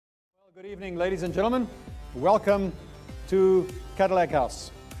Good evening, ladies and gentlemen. Welcome to Cadillac House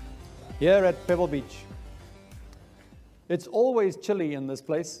here at Pebble Beach. It's always chilly in this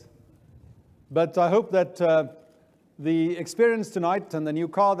place, but I hope that the experience tonight and the new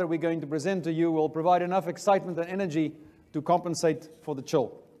car that we're going to present to you will provide enough excitement and energy to compensate for the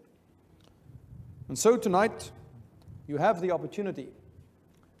chill. And so tonight, you have the opportunity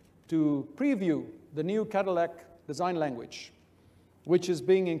to preview the new Cadillac design language, which is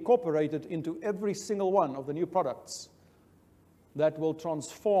being incorporated into every single one of the new products that will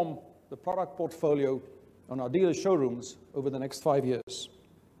transform the product portfolio on our dealer showrooms over the next 5 years.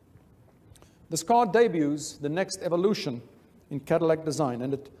 This car debuts the next evolution in Cadillac design,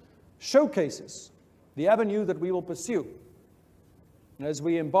 and it showcases the avenue that we will pursue as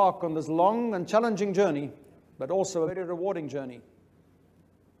we embark on this long and challenging journey, but also a very rewarding journey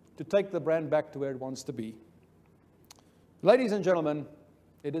to take the brand back to where it wants to be. Ladies and gentlemen,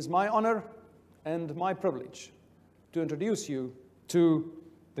 it is my honor and my privilege to introduce you to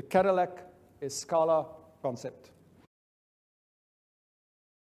the Cadillac Escala concept.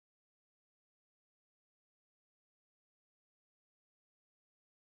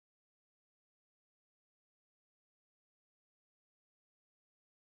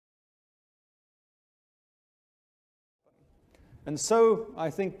 And so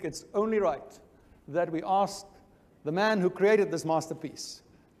I think it's only right that we ask the man who created this masterpiece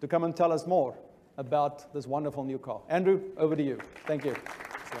to come and tell us more about this wonderful new car. Andrew, over to you. Thank you.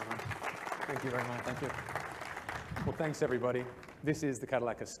 Thank you very much. Thank you. Well, thanks, everybody. This is the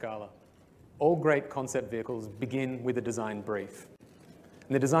Cadillac Escala. All great concept vehicles begin with a design brief.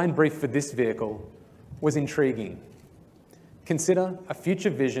 And the design brief for this vehicle was intriguing. Consider a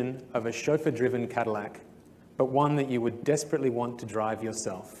future vision of a chauffeur-driven Cadillac, but one that you would desperately want to drive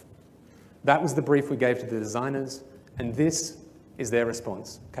yourself. That was the brief we gave to the designers, and this is their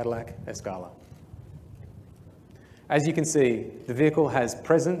response, Cadillac Escala. As you can see, the vehicle has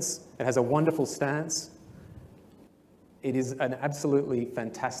presence, it has a wonderful stance. It is an absolutely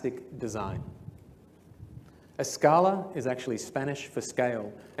fantastic design. Escala is actually Spanish for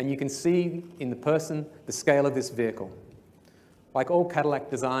scale, and you can see in the person the scale of this vehicle. Like all Cadillac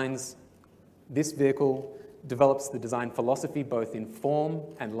designs, this vehicle develops the design philosophy both in form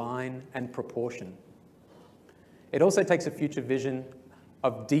and line and proportion. It also takes a future vision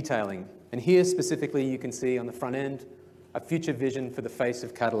of detailing. And here specifically you can see on the front end a future vision for the face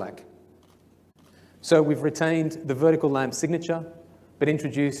of Cadillac. So we've retained the vertical lamp signature, but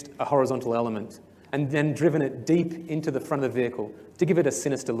introduced a horizontal element and then driven it deep into the front of the vehicle to give it a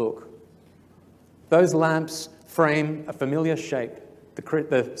sinister look. Those lamps frame a familiar shape,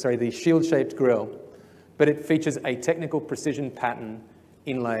 the shield-shaped grille, but it features a technical precision pattern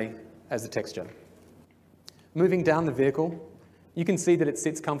inlay as the texture. Moving down the vehicle, you can see that it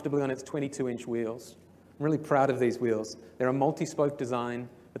sits comfortably on its 22-inch wheels. I'm really proud of these wheels. They're a multi-spoke design,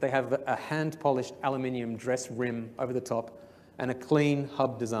 but they have a hand-polished aluminium dress rim over the top and a clean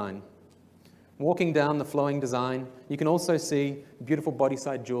hub design. Walking down the flowing design, you can also see beautiful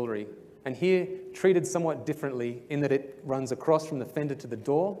body-side jewelry, and here treated somewhat differently in that it runs across from the fender to the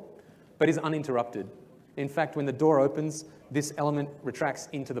door, but is uninterrupted. In fact, when the door opens, this element retracts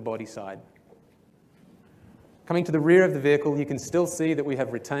into the body side. Coming to the rear of the vehicle, you can still see that we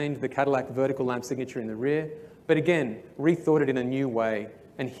have retained the Cadillac vertical lamp signature in the rear, but again, rethought it in a new way,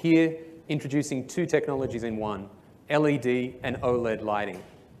 and here introducing two technologies in one, LED and OLED lighting.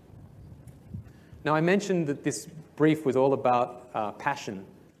 Now, I mentioned that this brief was all about passion.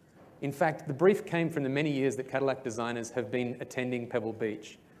 In fact, the brief came from the many years that Cadillac designers have been attending Pebble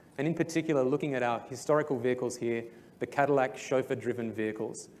Beach, and in particular, looking at our historical vehicles here, the Cadillac chauffeur-driven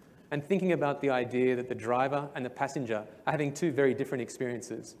vehicles, and thinking about the idea that the driver and the passenger are having two very different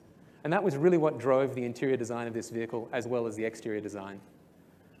experiences. And that was really what drove the interior design of this vehicle, as well as the exterior design.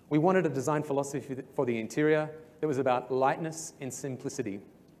 We wanted a design philosophy for the interior that was about lightness and simplicity.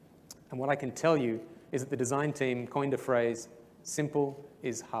 And what I can tell you is that the design team coined a phrase, simple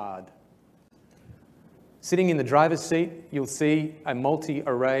is hard. Sitting in the driver's seat, you'll see a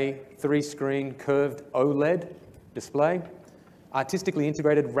multi-array, 3-screen curved OLED display, artistically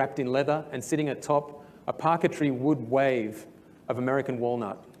integrated, wrapped in leather, and sitting atop a parquetry wood wave of American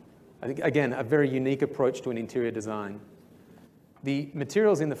walnut. I think, again, a very unique approach to an interior design. The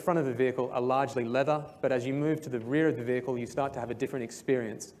materials in the front of the vehicle are largely leather, but as you move to the rear of the vehicle, you start to have a different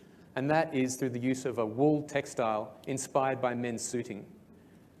experience. And that is through the use of a wool textile inspired by men's suiting.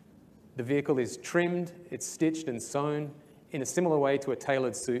 The vehicle is trimmed, it's stitched and sewn in a similar way to a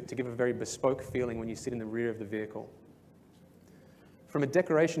tailored suit to give a very bespoke feeling when you sit in the rear of the vehicle. From a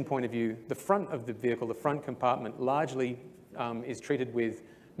decoration point of view, the front of the vehicle, the front compartment, largely is treated with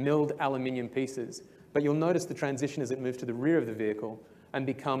milled aluminium pieces, but you'll notice the transition as it moves to the rear of the vehicle and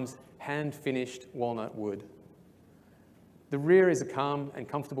becomes hand-finished walnut wood. The rear is a calm and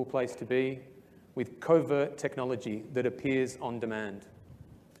comfortable place to be with covert technology that appears on demand.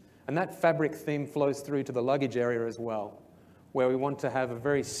 And that fabric theme flows through to the luggage area as well, where we want to have a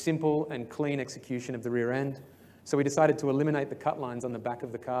very simple and clean execution of the rear end. So we decided to eliminate the cut lines on the back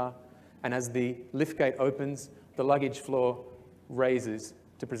of the car, and as the liftgate opens, the luggage floor raises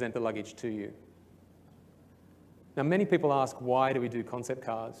to present the luggage to you. Now, many people ask, why do we do concept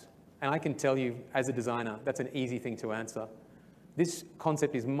cars? And I can tell you, as a designer, that's an easy thing to answer. This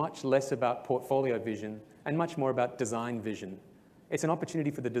concept is much less about portfolio vision and much more about design vision. It's an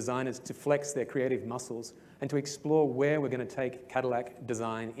opportunity for the designers to flex their creative muscles and to explore where we're going to take Cadillac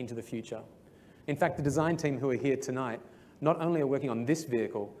design into the future. In fact, the design team who are here tonight not only are working on this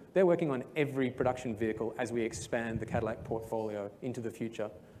vehicle, they're working on every production vehicle as we expand the Cadillac portfolio into the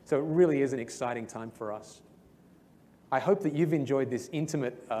future. So it really is an exciting time for us. I hope that you've enjoyed this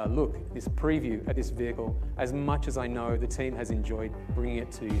intimate look, this preview at this vehicle, as much as I know the team has enjoyed bringing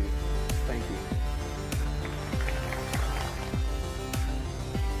it to you. Thank you.